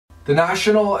The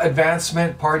National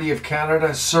Advancement Party of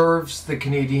Canada serves the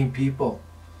Canadian people.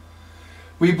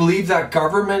 We believe that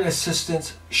government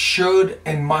assistance should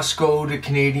and must go to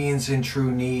Canadians in true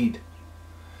need,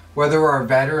 whether our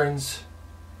veterans,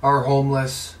 our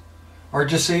homeless, our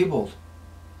disabled,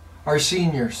 our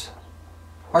seniors,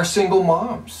 our single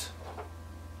moms,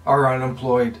 our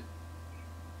unemployed,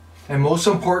 and most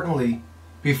importantly,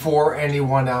 before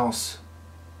anyone else.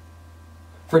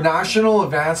 For national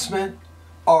advancement,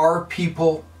 our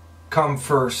people come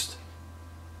first.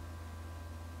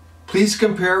 Please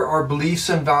compare our beliefs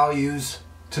and values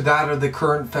to that of the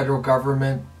current federal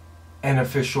government and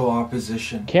official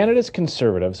opposition. Canada's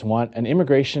Conservatives want an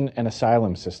immigration and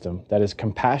asylum system that is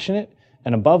compassionate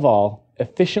and, above all,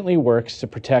 efficiently works to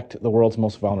protect the world's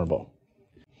most vulnerable.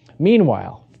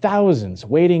 Meanwhile, thousands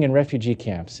waiting in refugee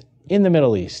camps in the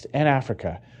Middle East and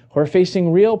Africa who are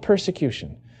facing real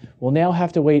persecution will now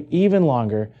have to wait even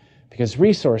longer because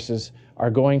resources are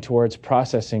going towards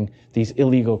processing these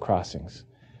illegal crossings.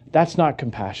 That's not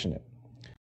compassionate.